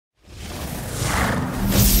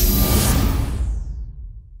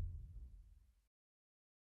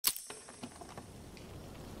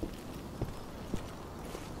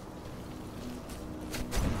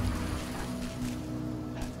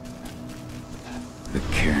The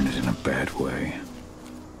cairn is in a bad way.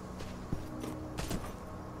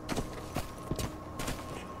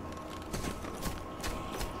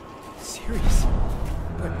 Serious?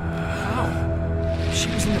 But how? She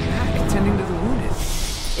was in the back, attending to the wounded.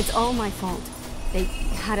 It's all my fault. They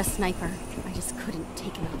had a sniper. I just couldn't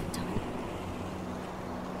take him out in time.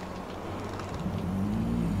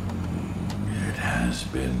 It has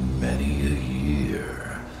been many a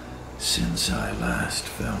year since I last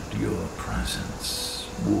felt your presence,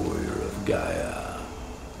 warrior of Gaia.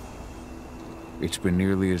 It's been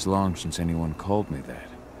nearly as long since anyone called me that.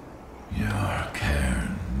 Your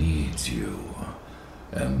cairn needs you,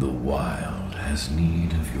 and the wild has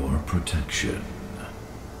need of your protection.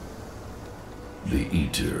 The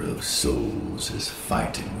Eater of Souls is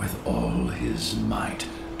fighting with all his might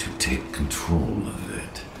to take control of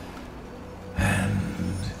it.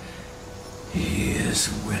 And he is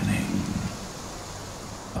winning.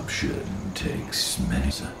 Option takes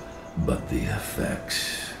many, but the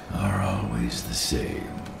effects are always the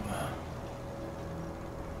same.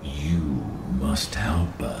 You must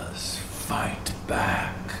help us fight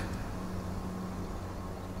back.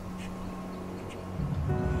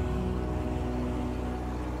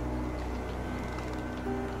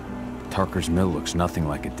 Tarker's mill looks nothing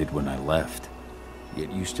like it did when I left.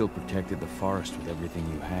 Yet you still protected the forest with everything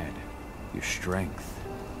you had. Your strength,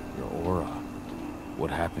 your aura. What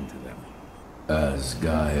happened to them? As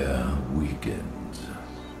Gaia weakens,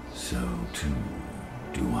 so too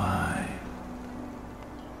do I.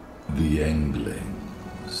 The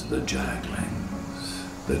Englings, the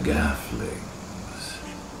Jaglings, the Gafflings,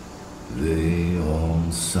 they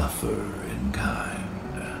all suffer in kind.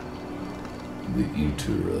 The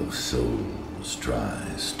Eater of Souls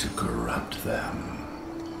tries to corrupt them.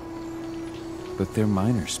 But they're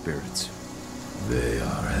minor spirits. They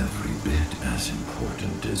are every bit as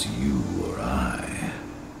important as you or I.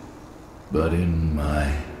 But in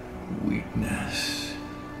my weakness,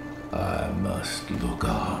 I must look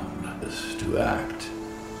on to act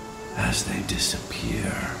as they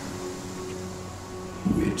disappear.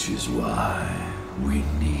 Which is why we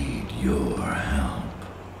need your help.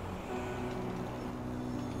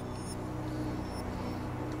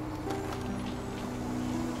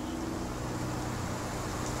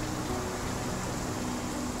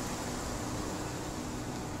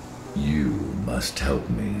 You must help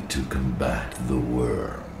me to combat the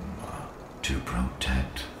worm, to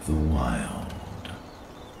protect the wild.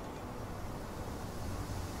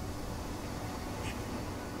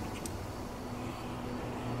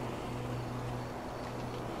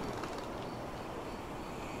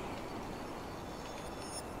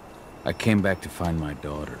 I came back to find my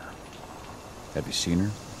daughter. Have you seen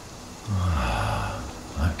her?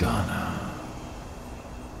 Adana,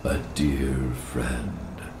 a dear friend,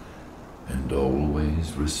 and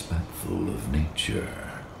always respectful of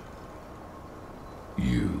nature.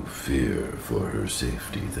 You fear for her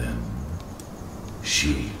safety, then?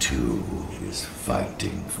 She, too, is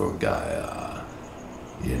fighting for Gaia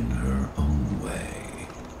in her own way.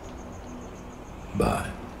 But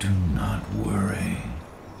do not worry.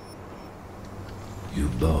 You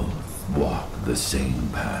both walk the same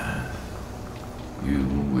path. You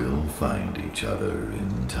will find each other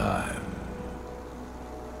in time.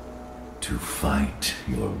 To fight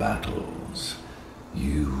your battles,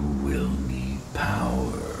 you will need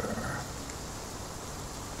power.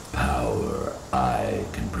 Power I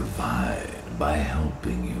can provide by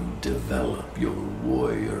helping you develop your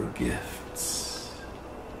warrior gifts.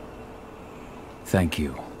 Thank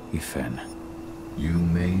you, Ifen. You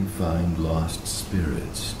may find lost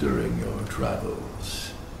spirits during your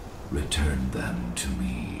travels. Return them to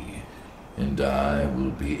me, and I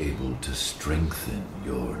will be able to strengthen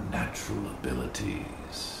your natural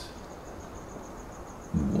abilities.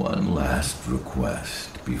 One last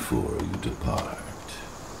request before you depart.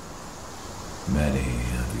 Many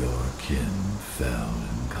of your kin fell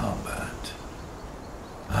in combat.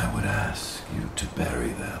 I would ask you to bury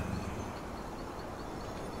them.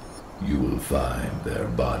 You will find their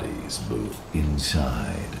bodies both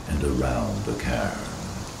inside and around the cairn.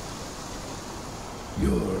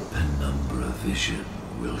 Your penumbra vision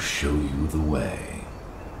will show you the way.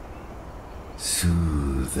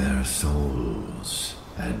 Soothe their souls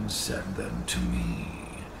and send them to me,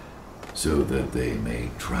 so that they may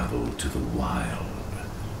travel to the wild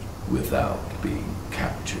without being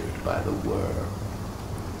captured by the worm.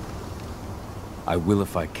 I will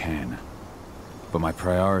if I can, but my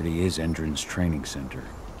priority is Endron's training center.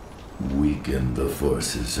 Weaken the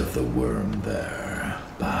forces of the worm there,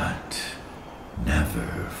 but never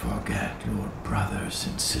forget your brothers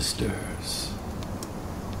and sisters.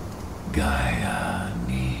 Gaia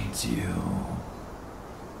needs you.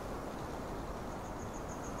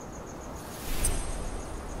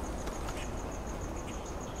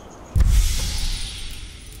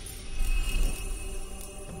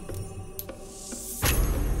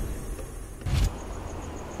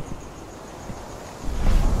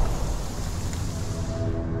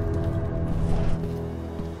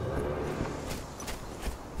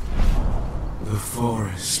 The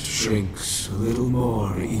forest shrinks a little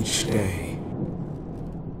more each day.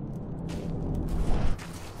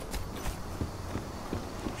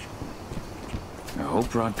 I hope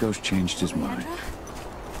Rodko's changed his mind.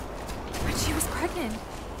 But she was pregnant.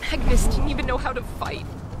 Magnus didn't even know how to fight.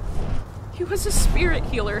 He was a spirit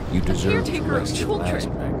healer, You a deserve to caretaker of rest your last,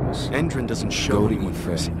 children. Magnus. Endrin doesn't show Go to anyone eat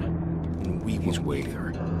mercy. Finn. And we He's won't waiting.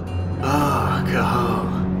 either. Ah,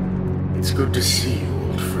 Cahal. It's good to see you,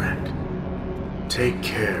 old friend. Take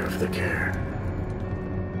care of the cairn.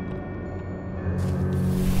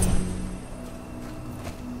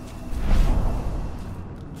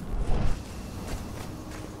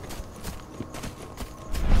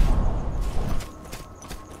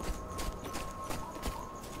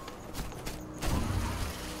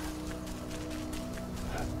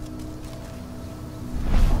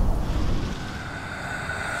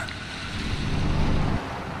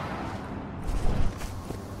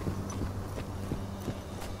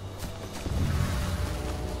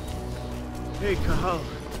 Hey, Cahal.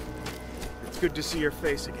 It's good to see your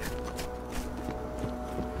face again.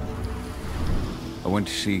 I went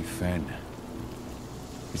to see Finn.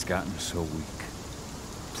 He's gotten so weak.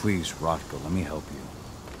 Please, Rodko, let me help you.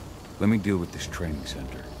 Let me deal with this training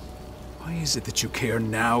center. Why is it that you care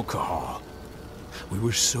now, Cahal? We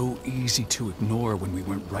were so easy to ignore when we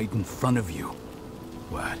went right in front of you.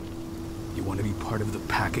 What? You want to be part of the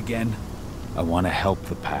pack again? I want to help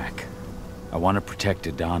the pack. I want to protect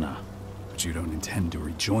Adana. But you don't intend to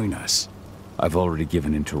rejoin us. I've already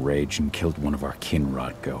given in to rage and killed one of our kin,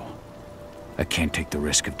 Rodko. I can't take the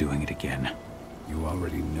risk of doing it again. You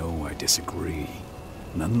already know I disagree.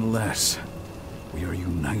 Nonetheless, we are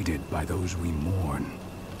united by those we mourn.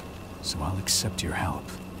 So I'll accept your help.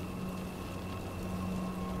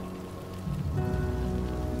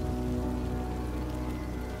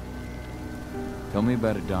 Tell me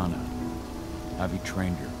about Adana. Have you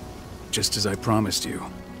trained her? Just as I promised you,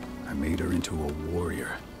 I made her into a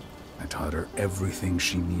warrior. I taught her everything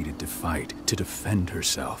she needed to fight, to defend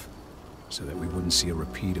herself, so that we wouldn't see a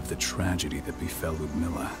repeat of the tragedy that befell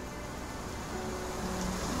Ludmilla.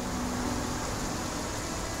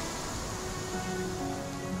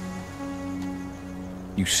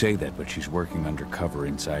 You say that, but she's working undercover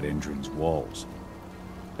inside Endrin's walls.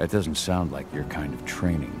 That doesn't sound like your kind of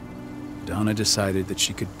training. Donna decided that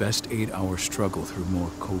she could best aid our struggle through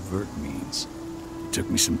more covert means. It took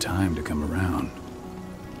me some time to come around,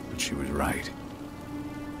 but she was right.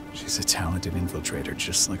 She's a talented infiltrator,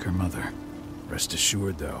 just like her mother. Rest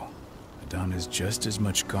assured, though, Adana's just as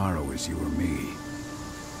much Garo as you or me.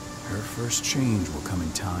 Her first change will come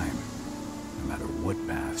in time, no matter what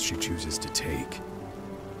path she chooses to take.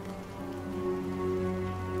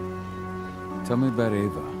 Tell me about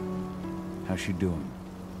Ava. How's she doing?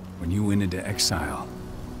 When you went into exile,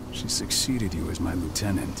 she succeeded you as my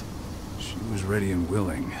lieutenant. She was ready and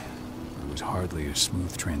willing, but it was hardly a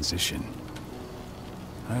smooth transition.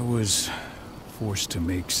 I was forced to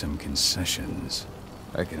make some concessions.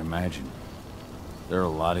 I can imagine. There are a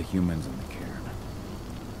lot of humans in the cairn.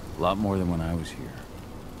 A lot more than when I was here.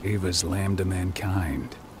 Ava's lamb to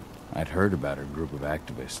mankind. I'd heard about her group of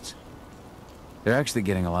activists. They're actually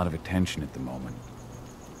getting a lot of attention at the moment.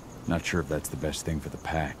 Not sure if that's the best thing for the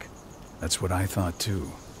pack. That's what I thought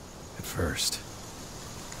too, at first.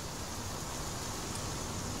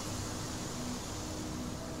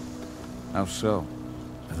 How so?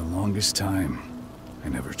 For the longest time, I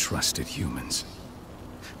never trusted humans.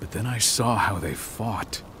 But then I saw how they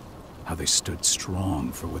fought, how they stood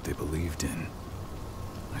strong for what they believed in.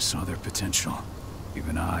 I saw their potential.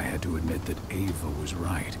 Even I had to admit that Ava was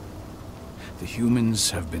right. The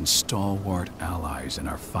humans have been stalwart allies in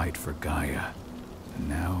our fight for Gaia. And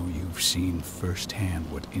now you've seen firsthand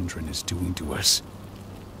what Endrin is doing to us.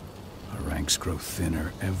 Our ranks grow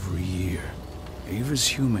thinner every year. Ava's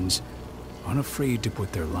humans aren't afraid to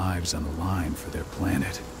put their lives on the line for their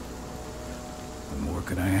planet. What more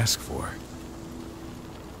could I ask for?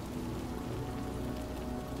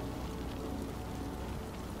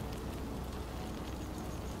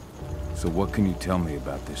 So what can you tell me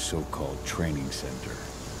about this so-called training center?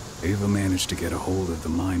 Ava managed to get a hold of the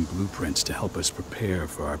mine blueprints to help us prepare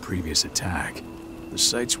for our previous attack. The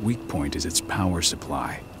site's weak point is its power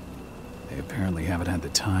supply. They apparently haven't had the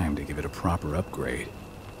time to give it a proper upgrade.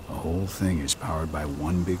 The whole thing is powered by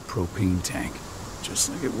one big propane tank,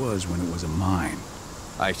 just like it was when it was a mine.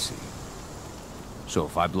 I see. So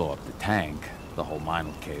if I blow up the tank, the whole mine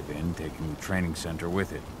will cave in, taking the training center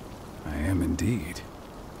with it. I am indeed.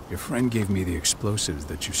 Your friend gave me the explosives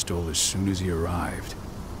that you stole as soon as he arrived.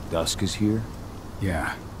 Dusk is here?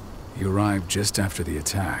 Yeah. He arrived just after the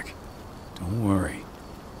attack. Don't worry.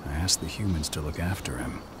 I asked the humans to look after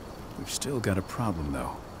him. We've still got a problem,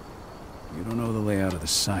 though. You don't know the layout of the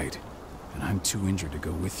site, and I'm too injured to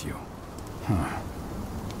go with you. Huh.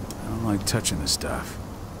 I don't like touching the stuff,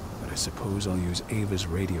 but I suppose I'll use Ava's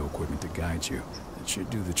radio equipment to guide you. That should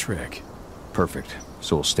do the trick. Perfect.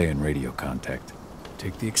 So we'll stay in radio contact.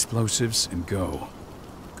 Take the explosives and go.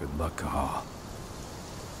 Good luck, Cahal.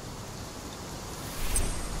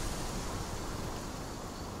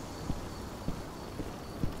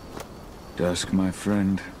 Dusk, my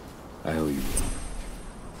friend, I owe you one.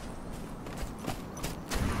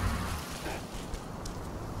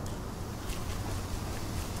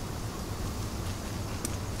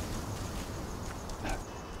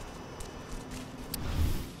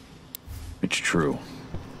 It's true.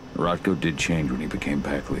 Rotko did change when he became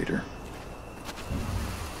pack leader.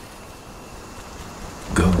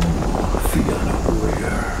 Go, Fianna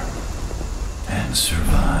warrior, and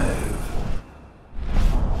survive.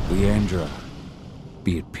 Leandra,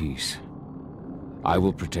 be at peace. I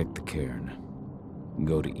will protect the cairn.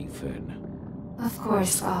 Go to Ethan. Of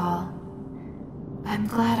course, Gaul. I'm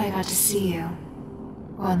glad I got to see you.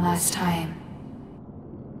 One last time.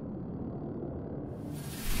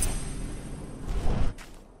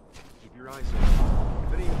 Keep your eyes open.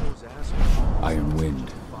 If any of those assholes... Iron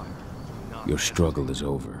Wind, your struggle is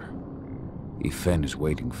over. Ethan is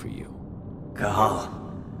waiting for you. Cahal,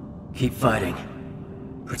 keep fighting.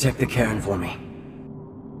 Protect the cairn for me.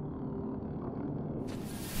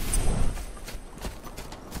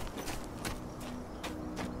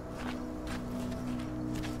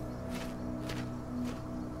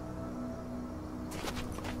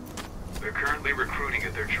 They're currently recruiting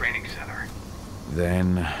at their training center.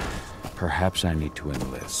 Then, perhaps I need to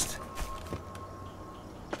enlist.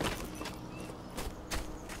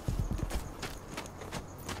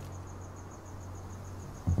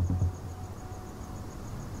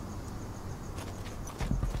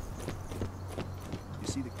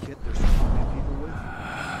 See the kit they're supplying people with?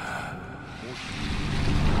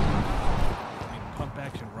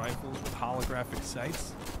 Pump-action rifles with holographic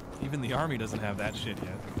sights? Even the army doesn't have that shit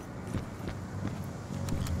yet.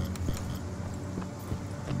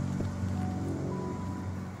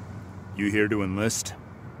 You here to enlist?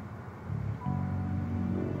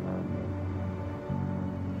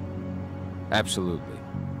 Absolutely.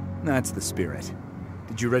 That's the spirit.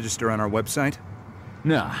 Did you register on our website?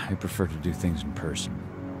 Nah, I prefer to do things in person.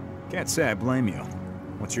 Can't say I blame you.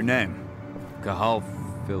 What's your name? Cahal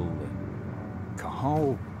Philin.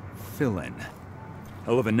 Cahal Philin.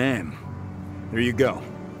 Hell of a name. There you go.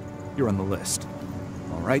 You're on the list.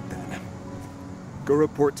 All right then. Go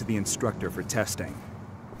report to the instructor for testing.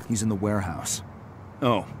 He's in the warehouse.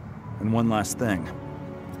 Oh, and one last thing.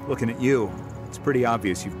 Looking at you, it's pretty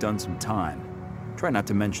obvious you've done some time. Try not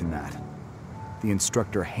to mention that. The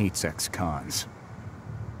instructor hates ex-cons.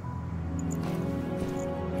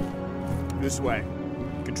 This way.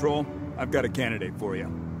 Control, I've got a candidate for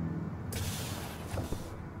you.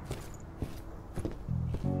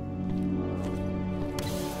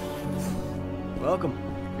 Welcome.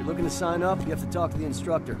 If you're looking to sign up, you have to talk to the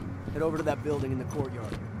instructor. Head over to that building in the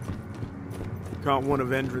courtyard. Caught one of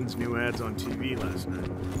Endron's new ads on TV last night.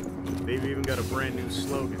 They've even got a brand new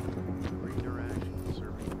slogan. Interaction,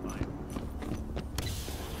 serving the Bible.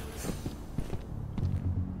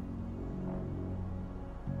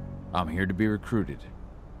 I'm here to be recruited.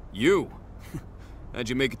 You? How'd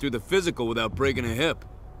you make it through the physical without breaking a hip?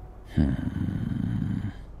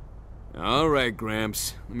 All right,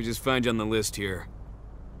 Gramps. Let me just find you on the list here.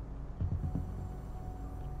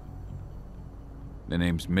 The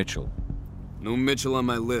name's Mitchell. No Mitchell on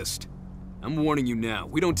my list. I'm warning you now.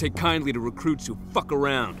 We don't take kindly to recruits who fuck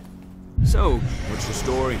around. So, what's your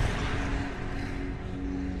story?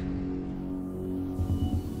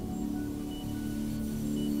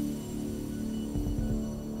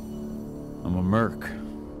 I'm a merc.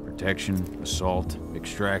 Protection, assault,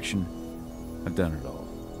 extraction. I've done it all.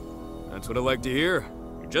 That's what I like to hear.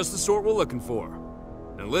 You're just the sort we're looking for.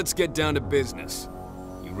 Now let's get down to business.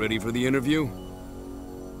 You ready for the interview?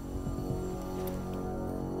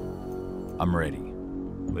 I'm ready.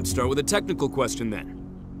 Let's start with a technical question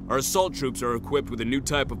then. Our assault troops are equipped with a new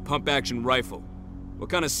type of pump-action rifle. What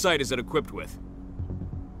kind of sight is it equipped with?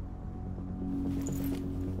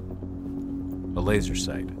 A laser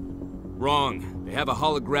sight. Wrong. They have a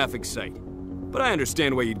holographic sight. But I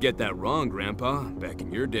understand why you'd get that wrong, Grandpa. Back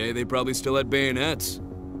in your day, they probably still had bayonets.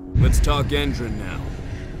 Let's talk Endron now.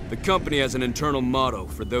 The company has an internal motto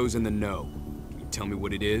for those in the know. Can you tell me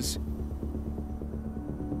what it is?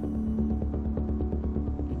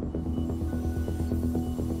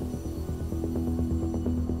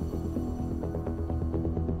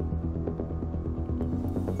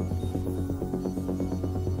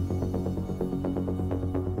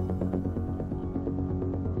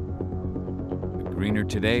 Greener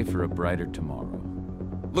today for a brighter tomorrow.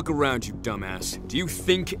 Look around, you dumbass. Do you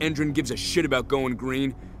think Endron gives a shit about going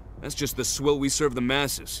green? That's just the swill we serve the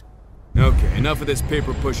masses. Okay, enough of this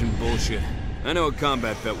paper-pushing bullshit. I know a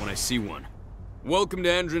combat vet when I see one. Welcome to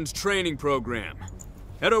Endron's training program.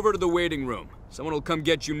 Head over to the waiting room. Someone will come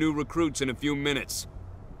get you new recruits in a few minutes.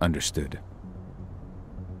 Understood.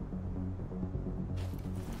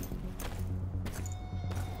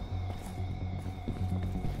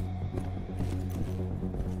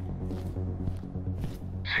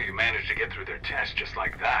 So you managed to get through their test just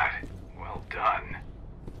like that. Well done.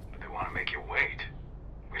 But they want to make you wait.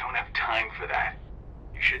 We don't have time for that.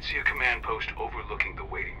 You should see a command post overlooking the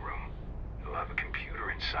waiting room. It'll have a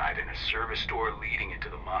computer inside and a service door leading into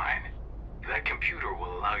the mine. That computer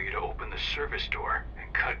will allow you to open the service door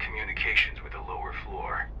and cut communications with the lower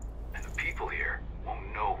floor. And the people here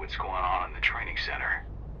won't know what's going on in the training center.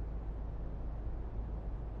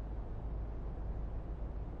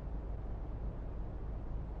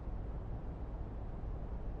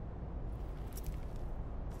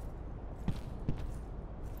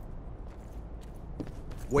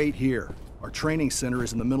 Wait here. Our training center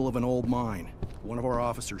is in the middle of an old mine. One of our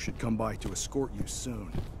officers should come by to escort you soon.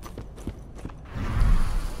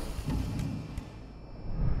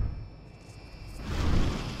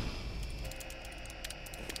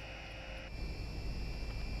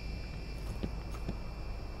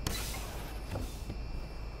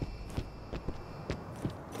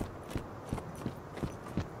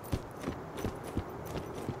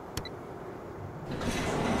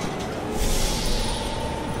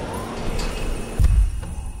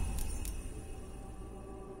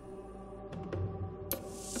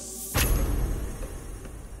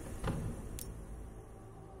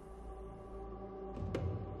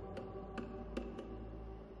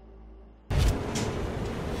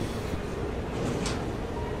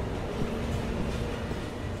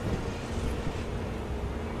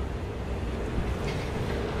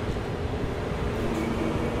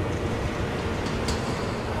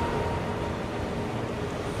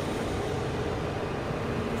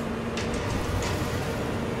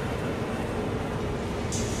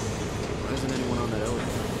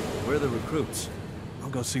 Where are the recruits? I'll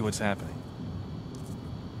go see what's happening.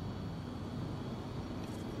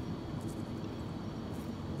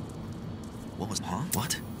 What was... Huh?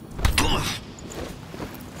 What?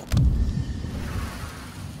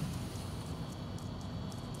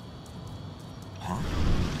 Huh?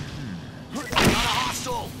 Not a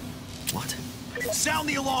hostile! What? Sound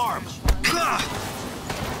the alarm!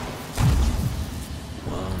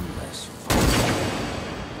 One less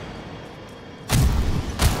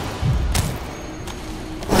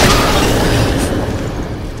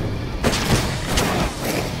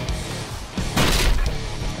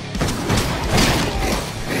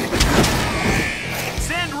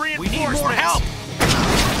More help!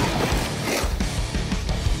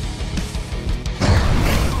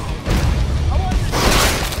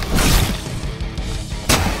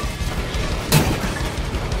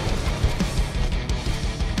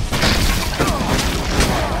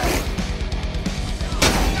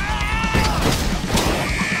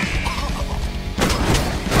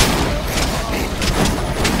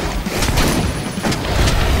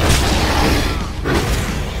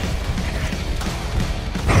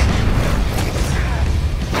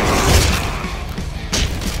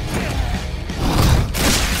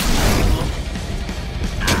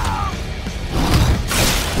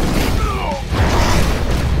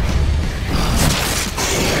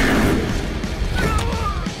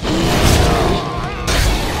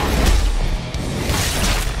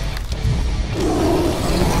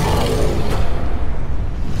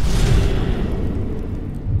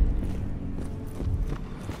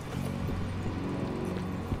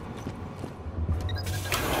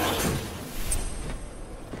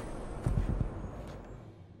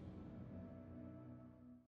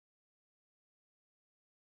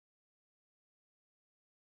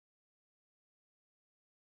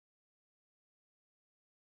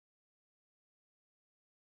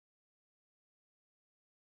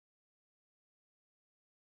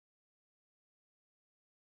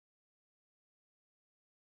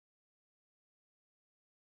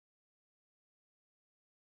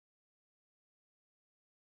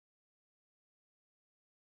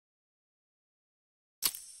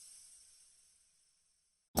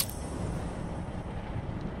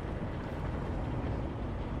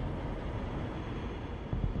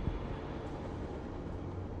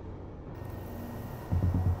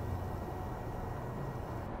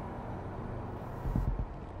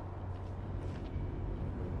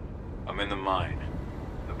 the mine?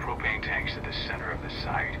 The propane tank's at the center of the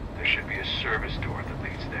site. There should be a service door that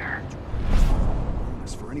leads there.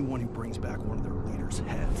 Bonus for anyone who brings back one of their leaders'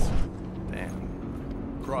 heads.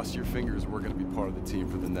 Damn. Cross your fingers we're gonna be part of the team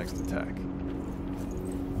for the next attack.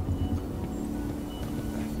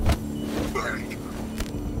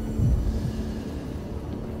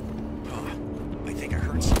 I think I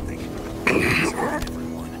heard something.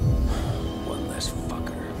 Everyone. One less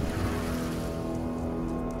fucker.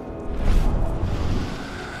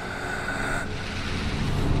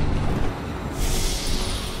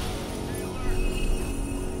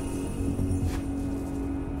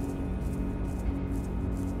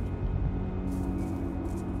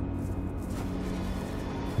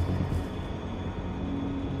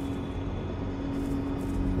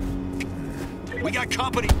 We got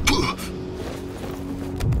company!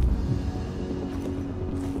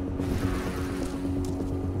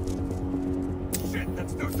 Shit,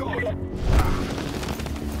 that's no dog!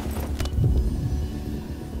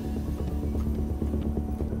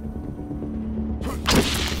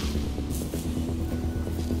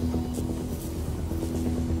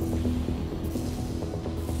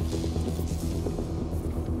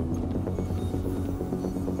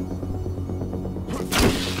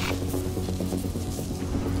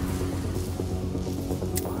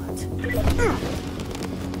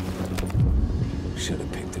 Should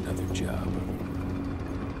have picked another job.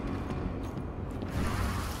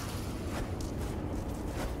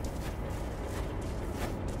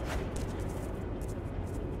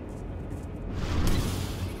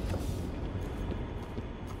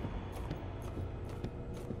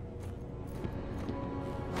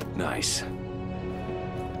 Nice.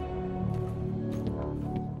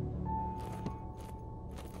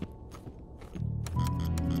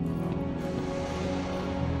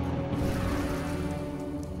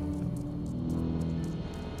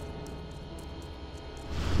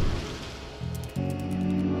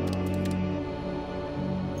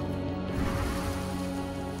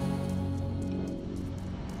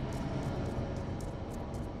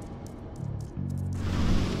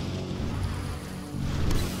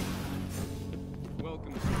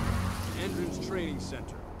 Welcome to Endron's Training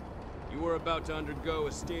Center. You are about to undergo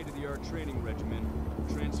a state-of-the-art training regimen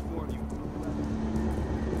to transform you.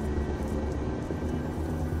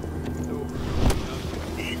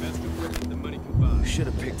 Best equipment the money can buy. Should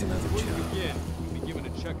have picked another Before we job. begin, you'll be given a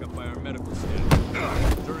checkup by our medical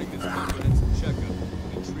staff. During this comprehensive checkup,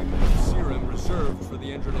 you'll be treated with serum reserved for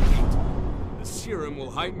the Endron elite. The serum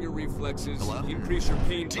will heighten your reflexes, Hello? increase your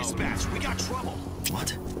pain tolerance. Dispatch, we got trouble!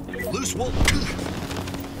 What? Loose wolf!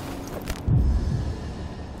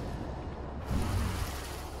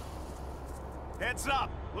 Heads up!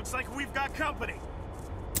 Looks like we've got company.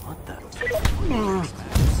 What the? Keep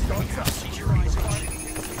your eyes on it.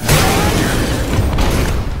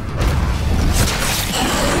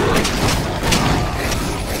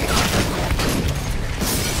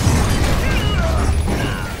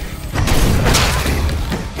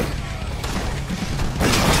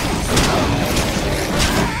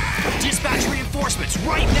 Dispatch reinforcements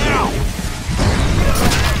right now!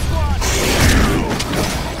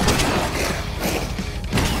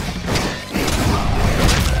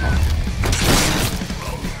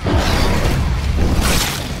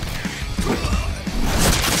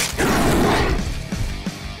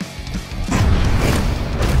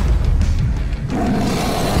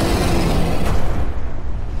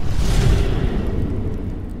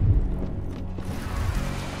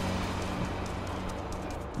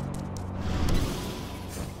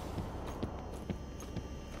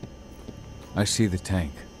 I see the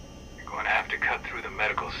tank. You're going to have to cut through the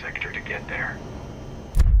medical sector to get there.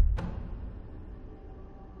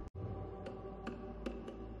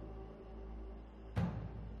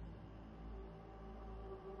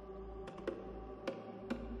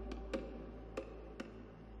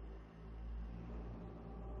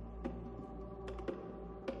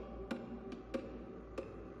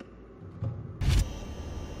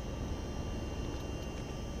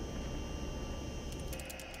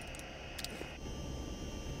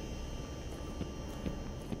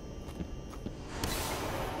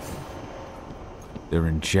 They're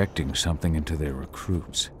injecting something into their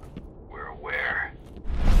recruits. We're aware.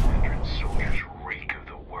 Endron soldiers reek of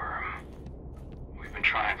the worm. We've been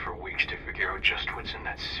trying for weeks to figure out just what's in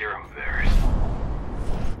that serum of theirs.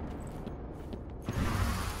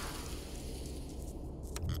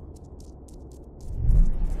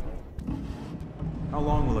 How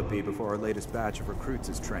long will it be before our latest batch of recruits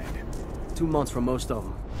is trained? 2 months for most of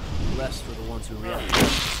them. Less for the ones who react to the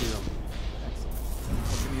serum. Excellent.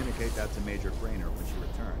 I'll communicate that to Major Brainer when she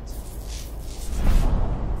returns.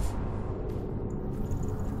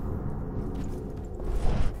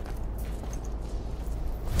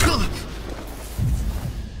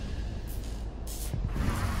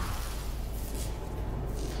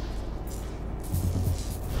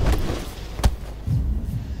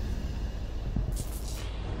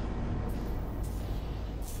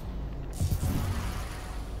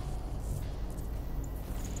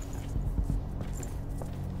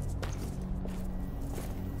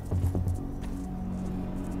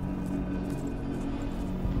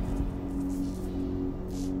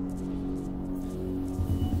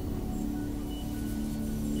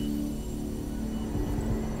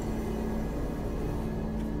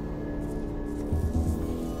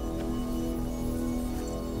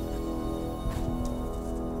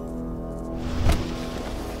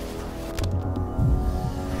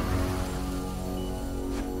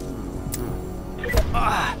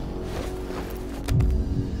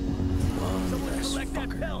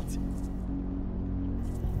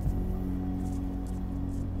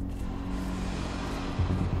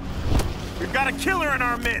 We've got a killer in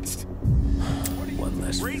our midst! One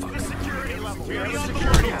less Raise the fucker. security level. We have a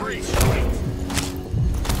security breach.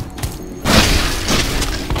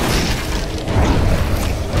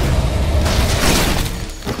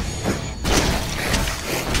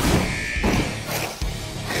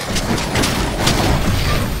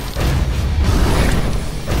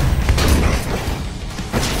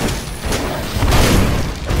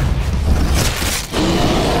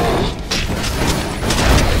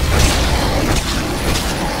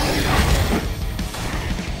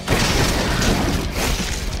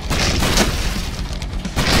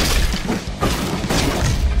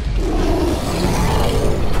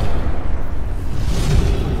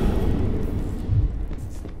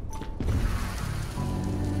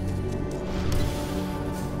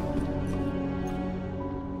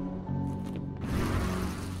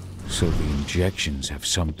 So the injections have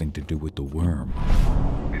something to do with the worm.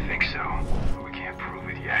 We think so, but we can't prove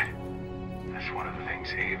it yet. That's one of the things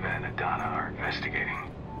Ava and Adana are investigating.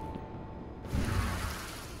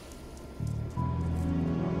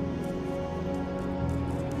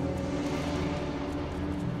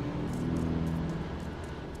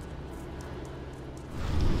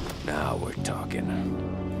 Now we're talking.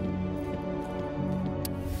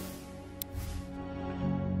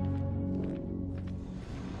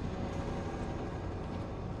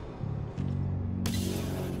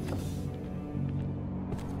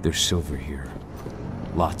 There's silver here.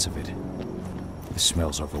 Lots of it. The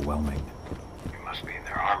smell's overwhelming. We must be in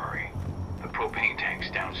their armory. The propane tank's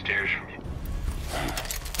downstairs from you.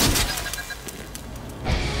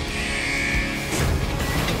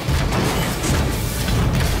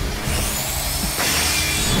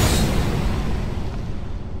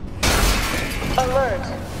 Alert!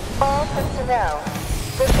 All personnel.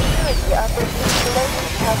 The security of this installation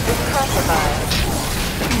has been compromised.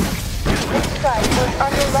 This site was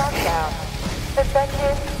under lockdown. Defend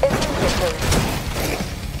it immediately.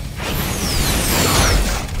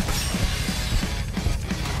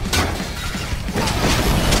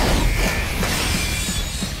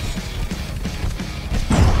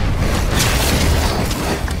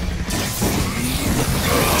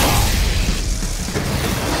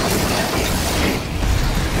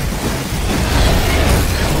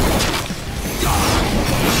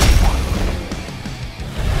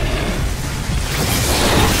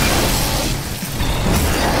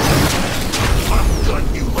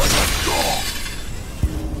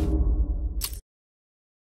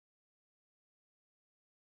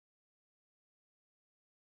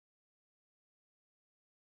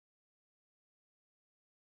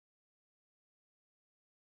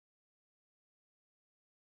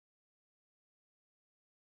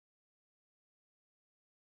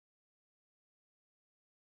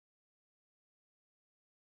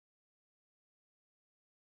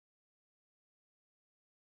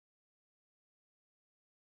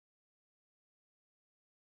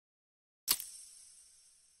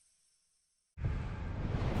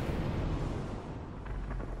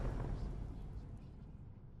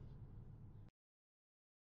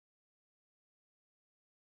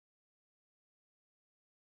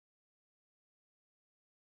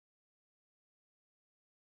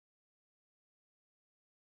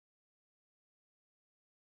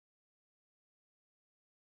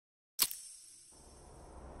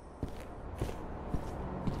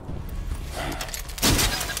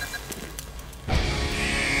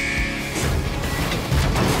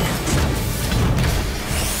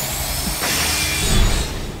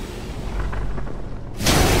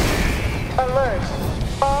 Alert!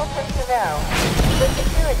 All personnel. The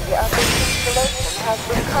security of this installation has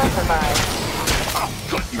been compromised.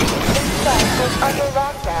 This site was under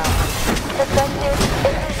lockdown. Defend it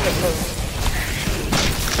immediately.